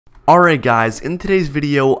Alright guys, in today's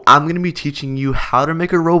video, I'm going to be teaching you how to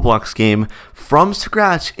make a Roblox game from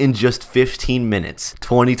scratch in just 15 minutes,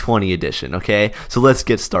 2020 edition, okay? So let's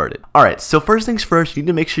get started. Alright, so first things first, you need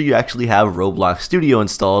to make sure you actually have Roblox Studio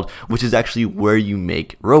installed, which is actually where you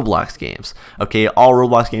make Roblox games, okay? All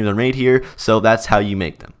Roblox games are made here, so that's how you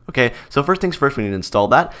make them. Okay, so first things first, we need to install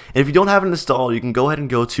that. And if you don't have it installed, you can go ahead and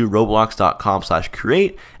go to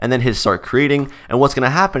roblox.com/create and then hit start creating. And what's going to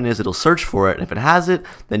happen is it'll search for it. And if it has it,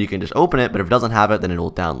 then you can just open it. But if it doesn't have it, then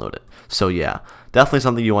it'll download it. So yeah, definitely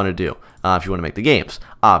something you want to do if you want to make the games,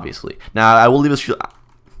 obviously. Now I will leave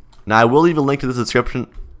a link to this description.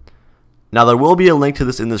 Now there will be a link to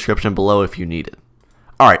this in the description below if you need it.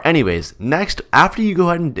 Alright, anyways, next, after you go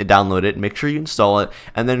ahead and download it, make sure you install it,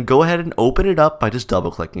 and then go ahead and open it up by just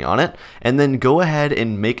double-clicking on it, and then go ahead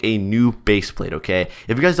and make a new base plate, okay?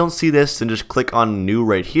 If you guys don't see this, then just click on new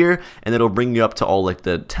right here, and it'll bring you up to all like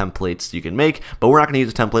the templates you can make, but we're not going to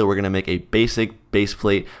use a template, we're going to make a basic base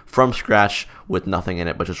plate from scratch with nothing in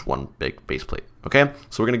it, but just one big base plate, okay?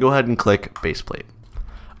 So we're going to go ahead and click base plate.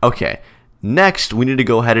 Okay. Next, we need to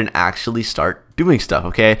go ahead and actually start doing stuff,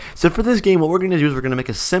 okay? So for this game, what we're going to do is we're going to make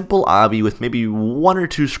a simple obby with maybe 1 or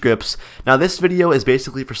 2 scripts. Now, this video is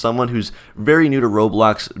basically for someone who's very new to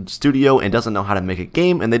Roblox Studio and doesn't know how to make a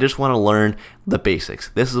game, and they just want to learn the basics.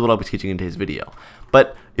 This is what I'll be teaching in today's video.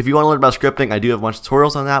 But if you want to learn about scripting, I do have a bunch of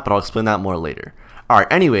tutorials on that, but I'll explain that more later. Alright,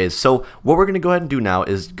 anyways, so what we're going to go ahead and do now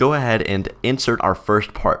is go ahead and insert our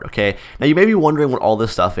first part, okay? Now, you may be wondering what all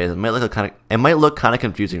this stuff is. It might look kind of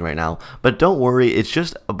confusing right now, but don't worry, it's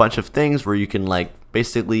just a bunch of things where you can, like,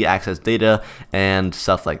 basically access data and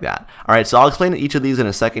stuff like that. Alright, so I'll explain each of these in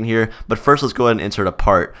a second here, but first let's go ahead and insert a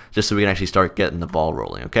part just so we can actually start getting the ball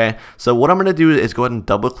rolling, okay? So what I'm going to do is go ahead and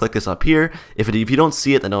double click this up here. If you don't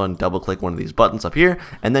see it, then go ahead and double click one of these buttons up here,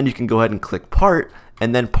 and then you can go ahead and click part,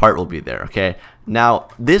 and then part will be there, okay? Now,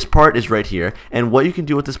 this part is right here, and what you can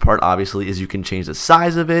do with this part, obviously, is you can change the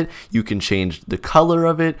size of it, you can change the color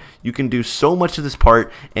of it, you can do so much to this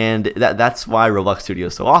part, and that's why Roblox Studio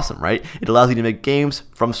is so awesome, right? It allows you to make games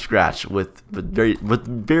from scratch with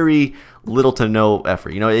very little to no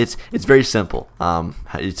effort. You know, it's very simple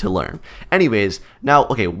to learn. Anyways, now,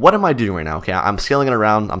 okay, what am I doing right now? Okay, I'm scaling it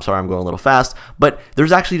around. I'm sorry, I'm going a little fast, but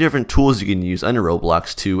there's actually different tools you can use under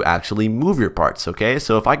Roblox to actually move your parts, okay?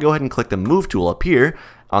 So if I go ahead and click the move tool up here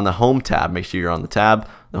on the home tab, make sure you're on the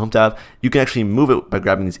home tab, you can actually move it by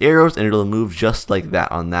grabbing these arrows, and it'll move just like that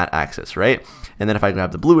on that axis, right? And then if I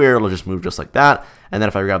grab the blue arrow, it'll just move just like that. And then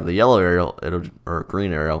if I grab the yellow arrow, or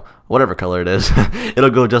green arrow, whatever color it is, it'll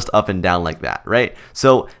go just up and down like that, right?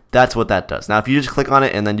 So that's what that does. Now, if you just click on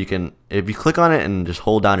it, and then if you click on it and just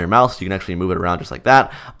hold down your mouse, you can actually move it around just like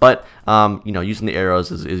that. But, you know, using the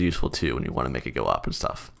arrows is useful too when you want to make it go up and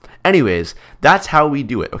stuff. Anyways, that's how we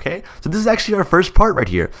do it, okay? So this is actually our first part right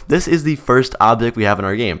here. This is the first object we have in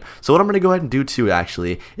our game. So what I'm going to go ahead and do too,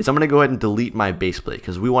 actually, is I'm going to go ahead and delete my base plate,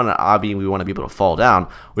 because we want an obby and we want to be able to fall down.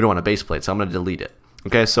 We don't want a base plate, so I'm going to delete it.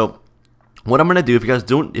 Okay, so what I'm going to do, if you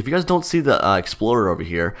guys don't see the Explorer over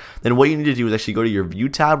here, then what you need to do is actually go to your View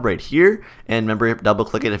tab right here, and remember, double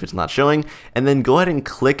click it if it's not showing, and then go ahead and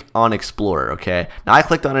click on Explorer, okay? Now, I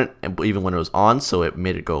clicked on it even when it was on, so it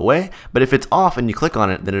made it go away, but if it's off and you click on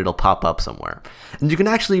it, then it'll pop up somewhere. And you can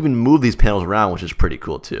actually even move these panels around, which is pretty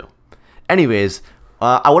cool too. Anyways,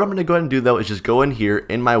 what I'm going to go ahead and do, though, is just go in here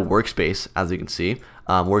in my workspace, as you can see,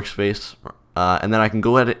 workspace, and then I can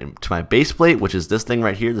go ahead to my base plate, which is this thing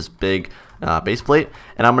right here, this big base plate,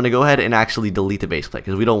 and I'm going to go ahead and actually delete the base plate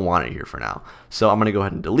because we don't want it here for now. So I'm going to go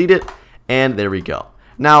ahead and delete it, and there we go.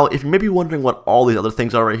 Now, if you're maybe wondering what all these other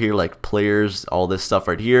things are right here, like players, all this stuff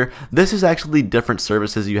right here, this is actually different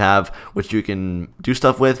services you have which you can do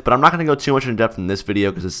stuff with, but I'm not going to go too much in depth in this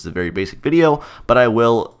video because this is a very basic video, but I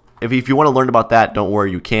will, if you want to learn about that, don't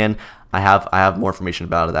worry, you can. I have more information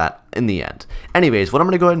about that in the end. Anyways, what I'm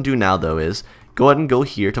going to go ahead and do now, though, is go ahead and go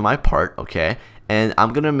here to my part, okay? And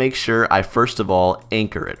I'm going to make sure I, first of all,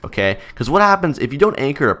 anchor it, okay? Because what happens if you don't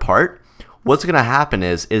anchor a part, what's going to happen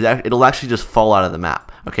is it'll actually just fall out of the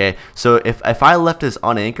map, okay? So if I left this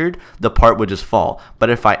unanchored, the part would just fall. But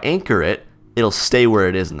if I anchor it, it'll stay where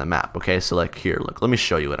it is in the map, okay? So like here, look, let me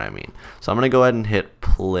show you what I mean. So I'm going to go ahead and hit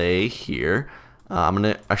play here. I'm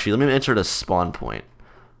going to, actually, let me insert a spawn point.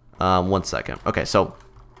 1 second. Okay, so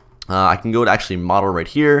I can go to actually model right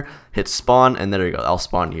here, hit spawn, and there you go. I'll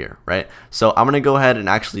spawn here, right? So I'm gonna go ahead and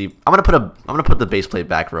actually I'm gonna put the base plate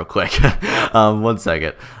back real quick. 1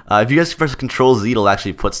 second. If you guys press Control Z, it'll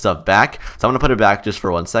actually put stuff back. So I'm gonna put it back just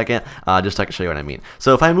for 1 second, just so I can show you what I mean.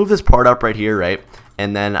 So if I move this part up right here, right,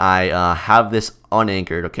 and then I have this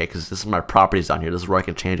unanchored, okay, because this is my properties down here. This is where I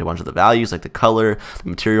can change a bunch of the values, like the color, the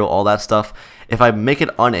material, all that stuff. If I make it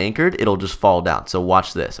unanchored, it'll just fall down. So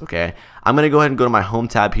watch this, okay? I'm going to go ahead and go to my home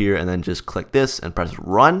tab here and then just click this and press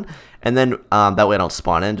run. And then that way I don't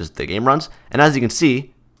spawn in, just the game runs. And as you can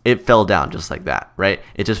see, it fell down just like that, right?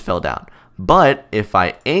 It just fell down. But if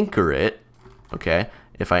I anchor it, okay,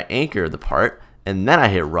 if I anchor the part and then I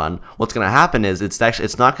hit run, what's going to happen is it's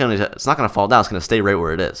not going to fall down. It's going to stay right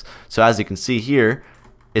where it is. So as you can see here,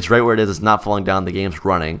 it's right where it is. It's not falling down. The game's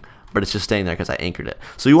running, but it's just staying there because I anchored it.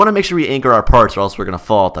 So you want to make sure we anchor our parts, or else we're going to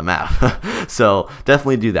fall off the map. So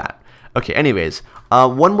definitely do that. Okay, anyways,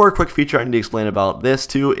 one more quick feature I need to explain about this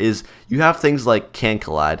too is you have things like can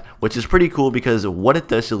collide, which is pretty cool because what it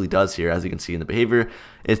basically does here, as you can see in the behavior,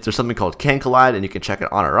 is there's something called can collide, and you can check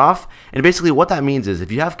it on or off. And basically what that means is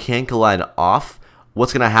if you have can collide off,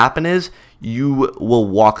 what's going to happen is you will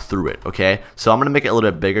walk through it, okay? So I'm going to make it a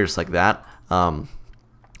little bit bigger just like that. Let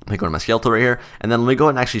me go to my scale tool right here, and then let me go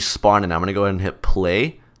ahead and actually spawn in. I'm going to go ahead and hit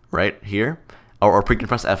play right here. Or you can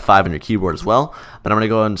press F5 on your keyboard as well. But I'm going to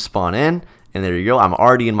go ahead and spawn in, and there you go. I'm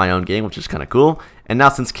already in my own game, which is kind of cool. And now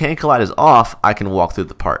since can collide is off, I can walk through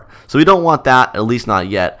the part. So we don't want that, at least not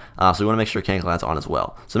yet. So we want to make sure can collide is on as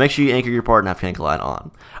well. So make sure you anchor your part and have can collide on.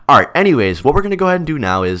 Alright, anyways, what we're going to go ahead and do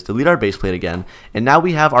now is delete our base plate again. And now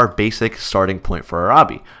we have our basic starting point for our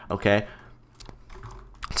obby. Okay?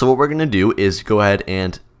 So what we're going to do is go ahead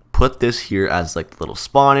and put this here as like the little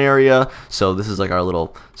spawn area. So this is like our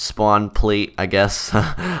little spawn plate, I guess.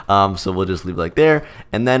 So we'll just leave it like there,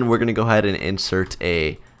 and then we're gonna go ahead and insert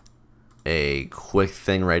a quick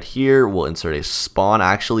thing right here. We'll insert a spawn,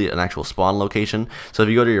 actually an actual spawn location. So if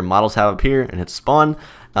you go to your models tab up here and hit spawn,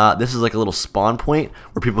 this is like a little spawn point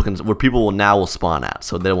where people will spawn at,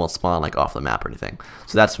 so they won't spawn like off the map or anything.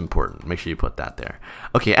 So that's important. Make sure you put that there.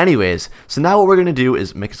 Okay, anyways, so now what we're gonna do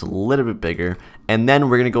is make this a little bit bigger, and then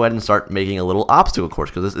we're gonna go ahead and start making a little obstacle course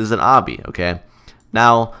because this is an obby. Okay.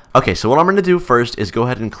 Now, okay, so what I'm gonna do first is go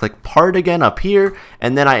ahead and click part again up here,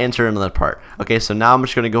 and then I enter another part. Okay, so now I'm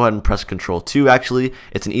just gonna go ahead and press Control 2. Actually,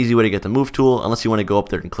 it's an easy way to get the move tool. Unless you want to go up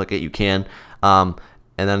there and click it, you can.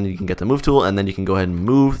 And then you can get the move tool, and then you can go ahead and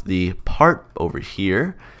move the part over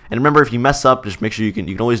here. And remember, if you mess up, just make sure you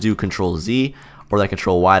can always do Control Z or like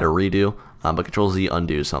Control Y to redo, but Control Z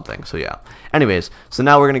undo something. So yeah. Anyways, so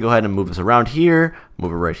now we're gonna go ahead and move this around here,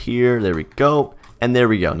 move it right here. There we go, and there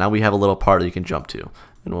we go. Now we have a little part that you can jump to,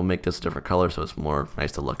 and we'll make this a different color so it's more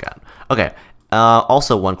nice to look at. Okay.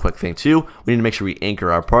 Also, one quick thing too, we need to make sure we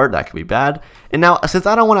anchor our part. That could be bad. And now, since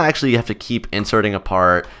I don't want to actually have to keep inserting a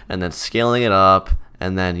part and then scaling it up,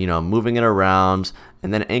 and then, you know, moving it around,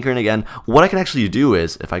 and then anchoring again, what I can actually do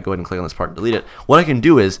is, if I go ahead and click on this part and delete it, what I can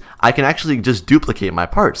do is, I can actually just duplicate my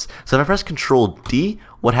parts. So if I press Control D,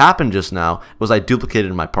 what happened just now was I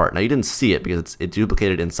duplicated my part. Now you didn't see it because it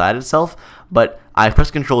duplicated inside itself, but I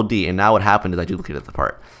pressed Control D, and now what happened is I duplicated the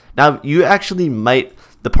part. Now you actually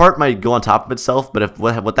the part might go on top of itself, but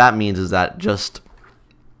what that means is that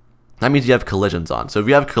that means you have collisions on. So if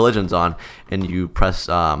you have collisions on and you press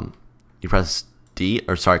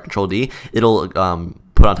Control D, it'll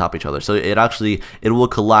put on top of each other. So it will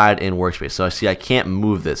collide in workspace. So I see I can't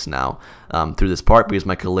move this now through this part because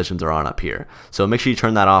my collisions are on up here. So make sure you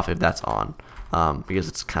turn that off if that's on, because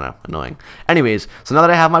it's kind of annoying. Anyways, so now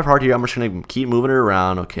that I have my part here, I'm just gonna keep moving it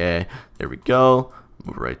around. Okay, there we go.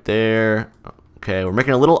 Move it right there. Okay, we're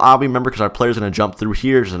making a little obby, remember, because our player's gonna jump through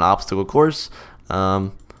here. Just an obstacle course.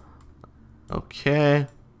 Okay.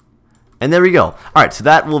 And there we go. Alright, so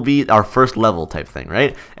that will be our first level type thing,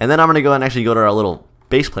 right? And then I'm going to go and actually go to our little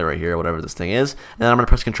base plate right here, whatever this thing is. And then I'm going to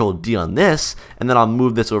press Control D on this, and then I'll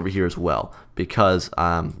move this over here as well. Because,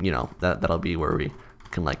 you know, that'll be where we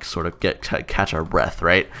can, like, sort of catch our breath,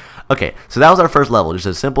 right? Okay, so that was our first level, just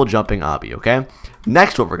a simple jumping obby, okay?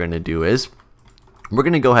 Next, what we're going to do is, we're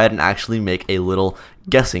going to go ahead and actually make a little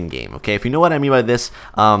guessing game, okay? If you know what I mean by this,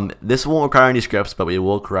 this won't require any scripts, but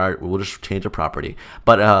we'll just change a property.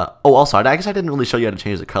 But, oh, also, I guess I didn't really show you how to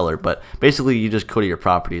change the color, but basically you just go to your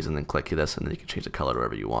properties and then click this, and then you can change the color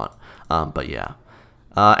wherever you want. But yeah.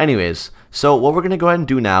 Anyways, so what we're going to go ahead and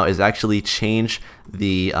do now is actually change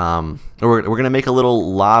the, we're going to make a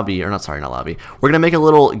little lobby, or not lobby, we're going to make a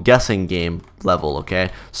little guessing game level, okay?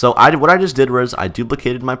 So what I just did was I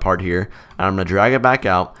duplicated my part here, and I'm going to drag it back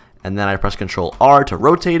out, and then I press Control R to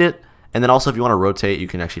rotate it, and then also if you want to rotate, you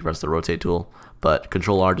can actually press the rotate tool, but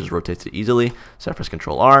Control R just rotates it easily, so I press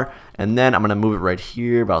Control R, and then I'm going to move it right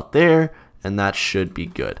here, about there, and that should be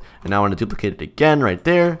good. And now I'm going to duplicate it again right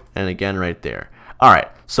there, and again right there. Alright,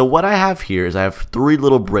 so what I have here is I have 3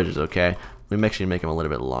 little bridges, okay? Let me actually make them a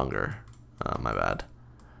little bit longer. My bad.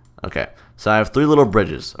 Okay, so I have 3 little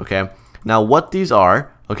bridges. Okay, now what these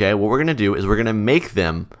are, okay, what we're gonna do is we're gonna make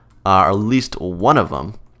them, or at least one of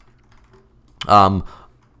them.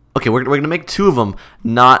 Okay, we're gonna make 2 of them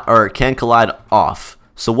not, or can collide off.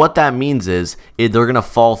 So what that means is they're gonna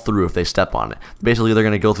fall through if they step on it. Basically, they're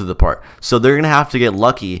gonna go through the part. So they're gonna have to get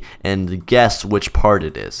lucky and guess which part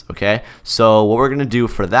it is. Okay. So what we're gonna do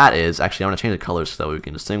for that is actually I'm gonna change the colors so that we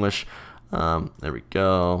can distinguish. There we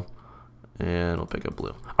go, and we'll pick a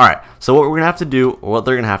blue. All right. So what we're gonna have to do, or what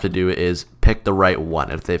they're gonna have to do, is pick the right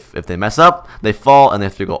one. If they mess up, they fall and they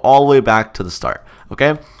have to go all the way back to the start.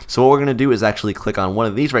 Okay. So what we're gonna do is actually click on one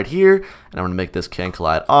of these right here, and I'm gonna make this can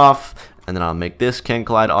collide off. And then I'll make this can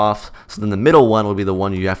collide off. So then the middle one will be the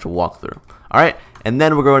one you have to walk through. All right, and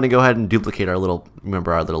then we're going to go ahead and duplicate our little,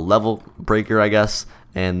 remember our little level breaker, I guess.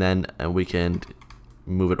 And then we can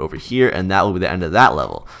move it over here, and that will be the end of that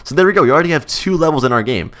level. So there we go. We already have 2 levels in our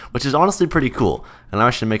game, which is honestly pretty cool. And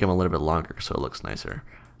I should make them a little bit longer so it looks nicer.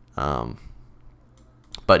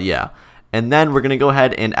 But yeah. And then we're going to go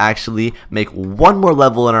ahead and actually make 1 more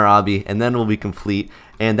level in our obby, and then we'll be complete.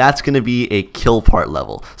 And that's going to be a kill part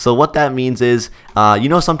level. So what that means is, you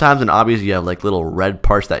know, sometimes in obbies you have like little red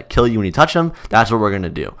parts that kill you when you touch them. That's what we're going to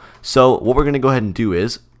do. So what we're going to go ahead and do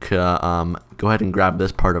is go ahead and grab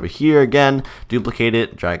this part over here again, duplicate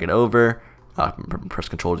it, drag it over, press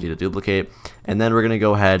Control G to duplicate. And then we're going to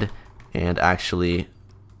go ahead and actually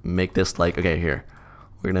make this like, okay, here.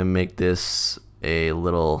 We're going to make this a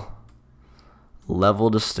little level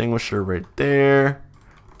distinguisher right there,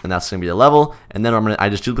 and that's gonna be the level. And then I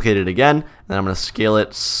just duplicate it again, and then I'm gonna scale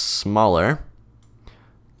it smaller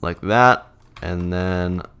like that, and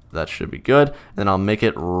then that should be good. And then I'll make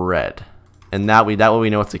it red, and that way we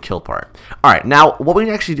know it's the kill part. All right, now what we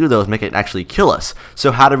actually do though is make it actually kill us.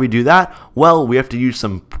 So how do we do that? Well, we have to use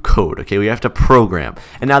some code. Okay, we have to program.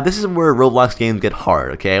 And now this is where Roblox games get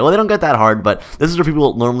hard. Okay, well, they don't get that hard, but this is where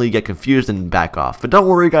people normally get confused and back off. But don't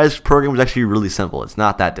worry, guys, programming is actually really simple. It's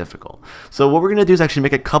not that difficult. So what we're gonna do is actually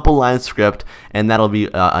make a couple lines script, and that'll be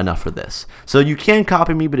enough for this. So you can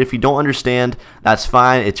copy me, but if you don't understand, that's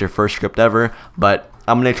fine. It's your first script ever, but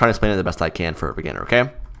I'm gonna try to explain it the best I can for a beginner. Okay.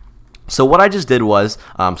 So what I just did was,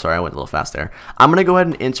 sorry, I went a little fast there. I'm going to go ahead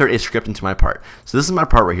and insert a script into my part. So this is my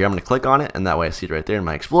part right here. I'm going to click on it, and that way I see it right there in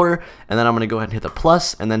my Explorer. And then I'm going to go ahead and hit the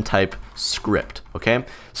plus and then type script, okay?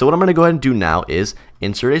 So what I'm going to go ahead and do now is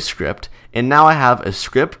insert a script. And now I have a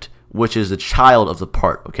script, which is the child of the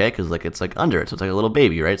part, okay? Because like it's like under it, so it's like a little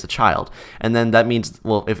baby, right? It's a child. And then that means,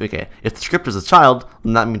 well, if the script is a child,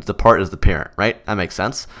 then that means the part is the parent, right? That makes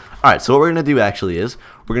sense. All right, so what we're going to do actually is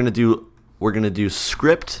we're going to do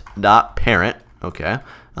script.parent, okay,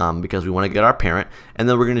 because we want to get our parent, and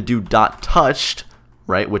then we're going to do .touched,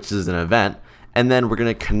 right, which is an event, and then we're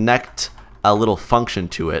going to connect a little function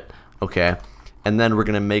to it, okay, and then we're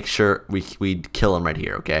going to make sure we kill him right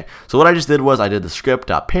here, okay. So what I just did was I did the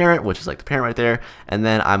script.parent, which is like the parent right there, and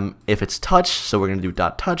then if it's touched, so we're going to do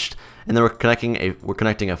 .touched, and then we're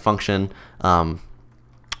connecting a function,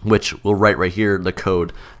 which we'll write right here the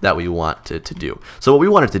code that we want to do. So what we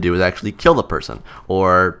want it to do is actually kill the person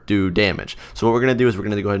or do damage. So what we're going to do is we're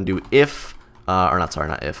going to go ahead and do if, or not, sorry,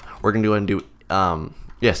 not if. We're going to go ahead and do,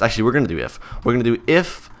 yes, actually we're going to do if. We're going to do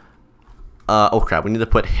if, oh crap, we need to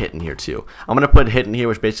put hit in here too. I'm going to put hit in here,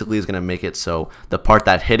 which basically is going to make it so the part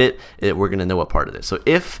that hit it, we're going to know what part it is. So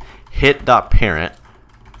if hit.parent,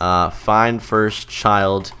 find first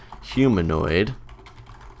child humanoid,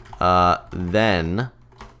 then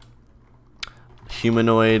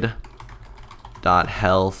humanoid dot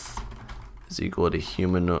health is equal to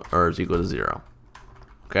humanoid, or is equal to 0.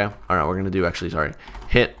 Okay. All right. We're gonna do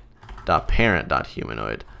hit dot parent dot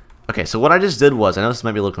humanoid. Okay. So what I just did was, I know this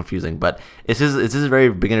might be a little confusing, but this is a very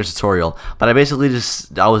beginner's tutorial. But I basically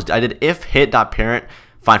I did if hit dot parent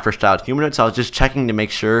find first child humanoid. So I was just checking to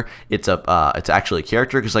make sure it's actually a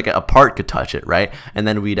character, because like a part could touch it, right? And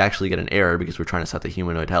then we'd actually get an error because we're trying to set the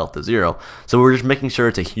humanoid health to 0. So we're just making sure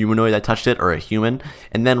it's a humanoid that touched it, or a human,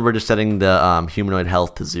 and then we're just setting the humanoid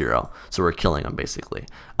health to 0. So we're killing them basically.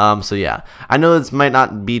 So yeah, I know this might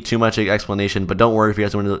not be too much explanation, but don't worry if you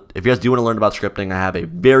guys do want to learn about scripting. I have a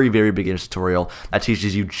very beginner tutorial that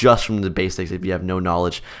teaches you just from the basics if you have no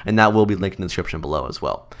knowledge, and that will be linked in the description below as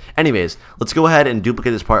well. Anyways, let's go ahead and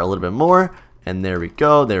duplicate this part a little bit more, and there we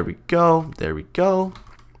go, there we go, there we go.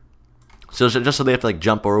 So just so they have to like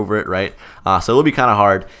jump over it, right? So it'll be kind of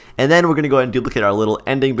hard. And then we're gonna go ahead and duplicate our little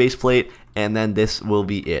ending base plate, and then this will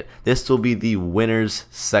be it. This will be the winners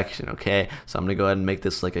section, okay? So I'm gonna go ahead and make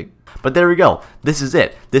this like a, but there we go. This is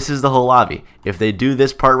it. This is the whole lobby. If they do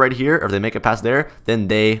this part right here, or if they make it past there, then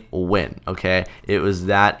they win, okay? It was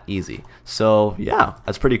that easy. So yeah,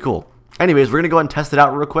 that's pretty cool. Anyways, we're going to go ahead and test it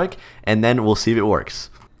out real quick, and then we'll see if it works.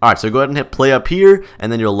 Alright, so go ahead and hit play up here,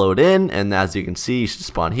 and then you'll load in, and as you can see, you should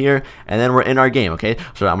spawn here, and then we're in our game, okay?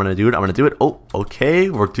 So I'm gonna do it, oh, okay,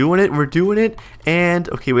 we're doing it, and,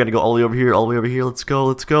 okay, we gotta go all the way over here, let's go,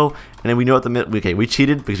 and then we know what the middle, okay, we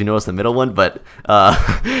cheated, because we know it's the middle one, but,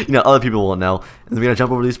 you know, other people won't know, and we're gonna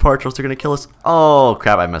jump over these parts, or else they're gonna kill us. Oh,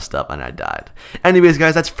 crap, I messed up, and I died. Anyways,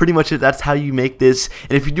 guys, that's pretty much it. That's how you make this,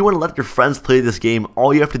 and if you do want to let your friends play this game,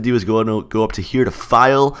 all you have to do is go up to here to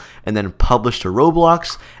File, and then Publish to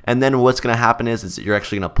Roblox, and then what's going to happen is you're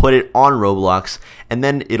actually going to put it on Roblox, and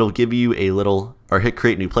then it'll give you a little, or hit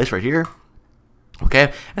create new place right here,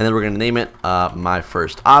 okay, and then we're going to name it my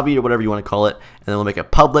first obby, or whatever you want to call it, and then we'll make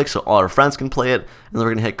it public so all our friends can play it, and then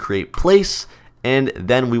we're going to hit create place, and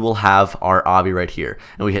then we will have our obby right here,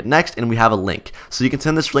 and we hit next, and we have a link, so you can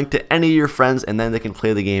send this link to any of your friends, and then they can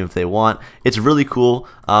play the game if they want. It's really cool.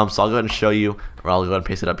 So I'll go ahead and show you, or I'll go ahead and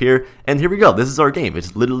paste it up here, and here we go. This is our game.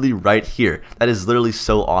 It's literally right here. That is literally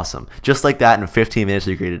so awesome. Just like that, in 15 minutes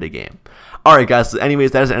you created a game. Alright guys, so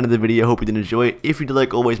anyways, that is the end of the video. Hope you did enjoy it. If you did,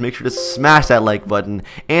 like always, make sure to smash that like button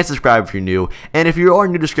and subscribe if you're new. And if you are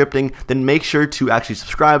new to scripting, then make sure to actually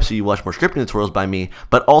subscribe so you watch more scripting tutorials by me,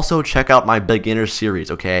 but also check out my beginner series,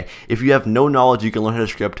 okay? If you have no knowledge, you can learn how to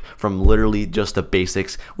script from literally just the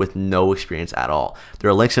basics with no experience at all. There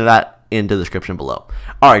are links to that in the description below.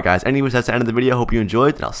 Alright guys, anyways, that's the end of the video. Hope you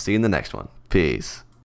enjoyed, and I'll see you in the next one. Peace.